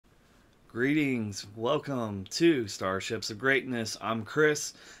Greetings, welcome to Starships of Greatness. I'm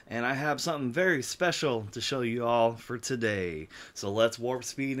Chris, and I have something very special to show you all for today. So let's warp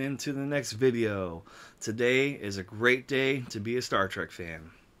speed into the next video. Today is a great day to be a Star Trek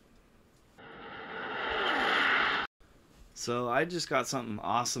fan. So I just got something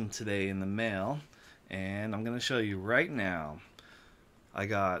awesome today in the mail, and I'm going to show you right now. I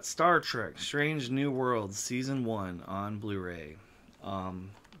got Star Trek Strange New Worlds Season 1 on Blu-ray.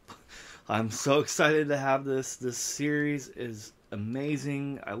 I'm so excited to have this. This series is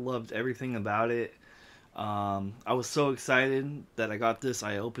amazing. I loved everything about it. I was so excited that I got this.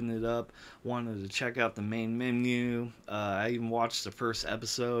 I opened it up, wanted to check out the main menu. I even watched the first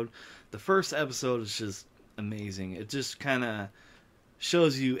episode. The first episode is just amazing. It just kind of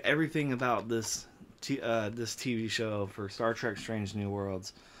shows you everything about this TV show for Star Trek Strange New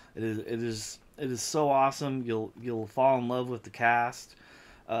Worlds. It is so awesome. You'll fall in love with the cast.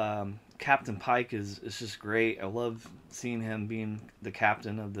 Captain Pike is just great. I love seeing him being the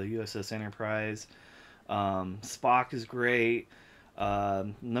captain of the USS Enterprise. Spock is great.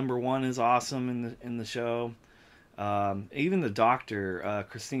 Number one is awesome in the show. Even the Doctor,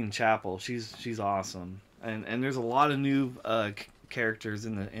 Christine Chapel, she's awesome. And there's a lot of new characters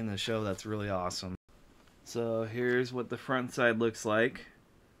in the show that's really awesome. So here's what the front side looks like.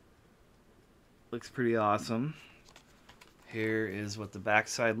 Looks pretty awesome. Here is what the back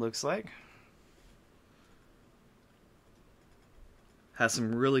side looks like. Has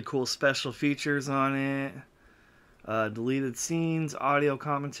some really cool special features on it. Deleted scenes, audio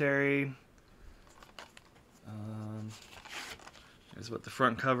commentary. Here's what the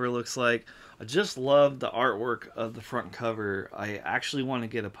front cover looks like. I just love the artwork of the front cover. I actually want to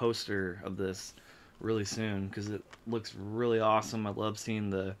get a poster of this really soon because it looks really awesome. I love seeing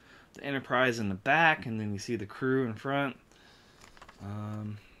the Enterprise in the back, and then you see the crew in front.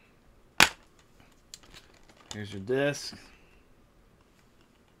 Here's your disc.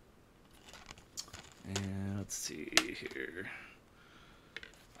 And let's see here.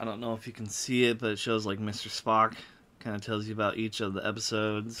 I don't know if you can see it, but it shows like Mr. Spock. Kind of tells you about each of the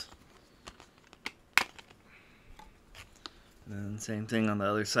episodes. And then same thing on the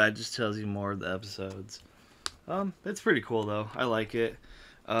other side, just tells you more of the episodes. It's pretty cool though. I like it.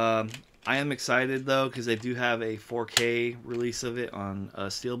 I am excited though because they do have a 4K release of it on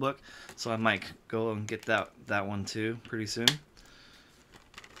Steelbook, so I might go and get that one too pretty soon.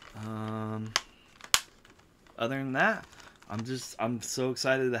 Other than that, I'm so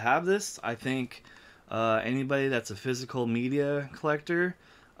excited to have this. I think anybody that's a physical media collector,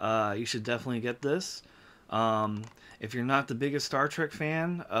 you should definitely get this. If you're not the biggest Star Trek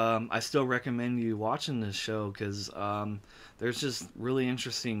fan, I still recommend you watching this show because there's just really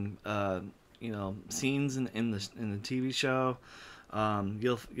interesting, scenes in the TV show.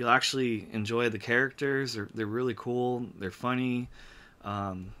 You'll actually enjoy the characters. They're really cool. They're funny.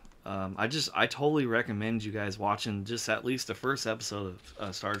 I totally recommend you guys watching just at least the first episode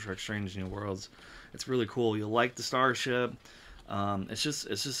of Star Trek Strange New Worlds. It's really cool. You'll like the starship. It's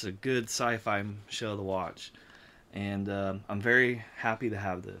just a good sci-fi show to watch. And I'm very happy to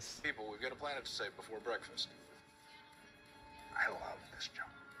have this. People, we've got a planet to save before breakfast. I love this job.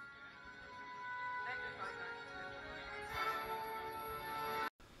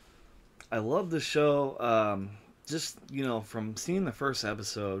 I love the show. Just, from seeing the first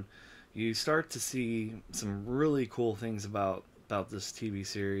episode, you start to see some really cool things about this TV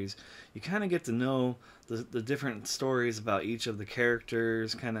series. You kind of get to know the different stories about each of the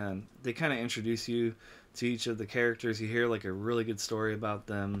characters. They kind of introduce you to each of the characters. You hear like a really good story about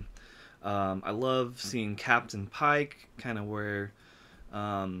them. I love seeing Captain Pike, kind of where,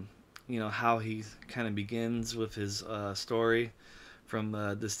 how he kind of begins with his story from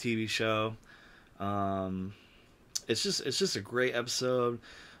this TV show. It's just a great episode.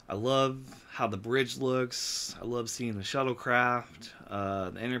 I love how the bridge looks. I love seeing the shuttlecraft,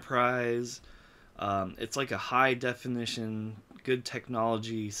 the Enterprise. It's like a high definition, good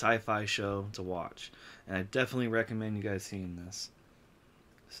technology sci-fi show to watch. And I definitely recommend you guys seeing this.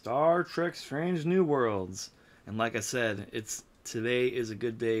 Star Trek Strange New Worlds. And like I said, today is a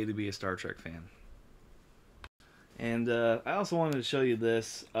good day to be a Star Trek fan. And I also wanted to show you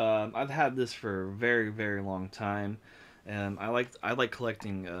this. I've had this for a very, very long time. I like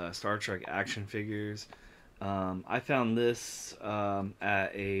collecting Star Trek action figures. I found this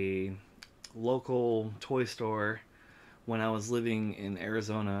at a local toy store when I was living in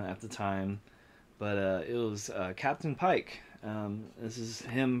Arizona at the time. But it was Captain Pike. This is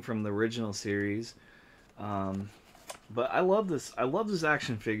him from the original series. But I love this. I love this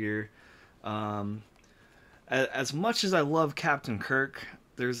action figure. As much as I love Captain Kirk,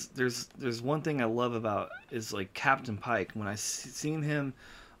 there's one thing I love about is like Captain Pike. When I seen him,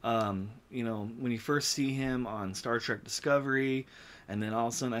 you know, when you first see him on Star Trek Discovery, and then all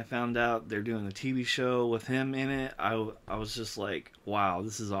of a sudden I found out they're doing a TV show with him in it. I was just like, wow,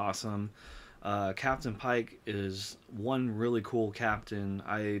 this is awesome. Captain Pike is one really cool captain.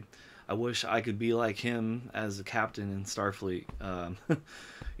 I wish I could be like him as a captain in Starfleet.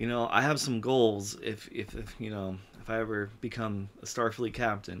 You know, I have some goals. If you know, if I ever become a Starfleet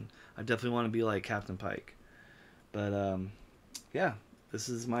captain, I definitely want to be like Captain Pike. But yeah, this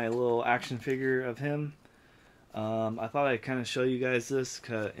is my little action figure of him. I thought I'd kind of show you guys this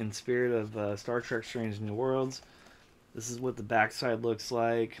in spirit of Star Trek: Strange New Worlds. This is what the backside looks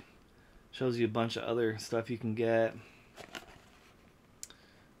like. Shows you a bunch of other stuff you can get.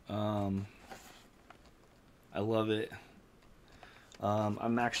 I love it.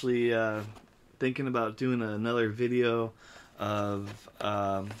 I'm actually thinking about doing another video of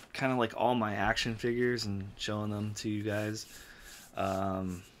kind of like all my action figures and showing them to you guys.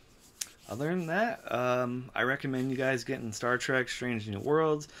 Other than that, I recommend you guys getting Star Trek Strange New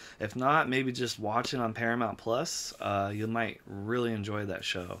Worlds. If not, maybe just watch it on Paramount Plus. You might really enjoy that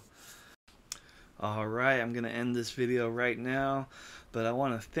show. Alright, I'm going to end this video right now, but I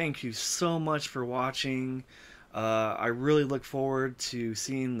want to thank you so much for watching. I really look forward to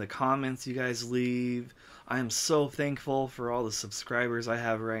seeing the comments you guys leave. I am so thankful for all the subscribers I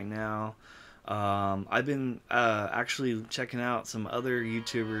have right now. I've been actually checking out some other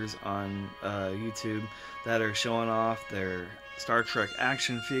YouTubers on YouTube that are showing off their Star Trek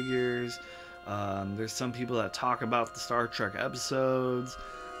action figures. There's some people that talk about the Star Trek episodes,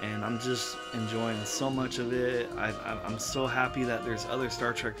 and I'm just enjoying so much of it. I'm so happy that there's other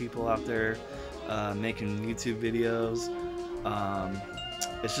Star Trek people out there making YouTube videos.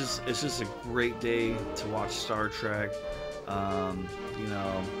 It's just a great day to watch Star Trek. You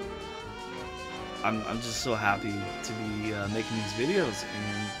know, I'm just so happy to be making these videos,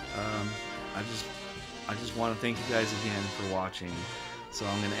 and I just want to thank you guys again for watching. So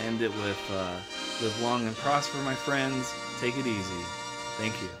I'm going to end it with live long and prosper, my friends. Take it easy.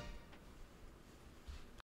 Thank you.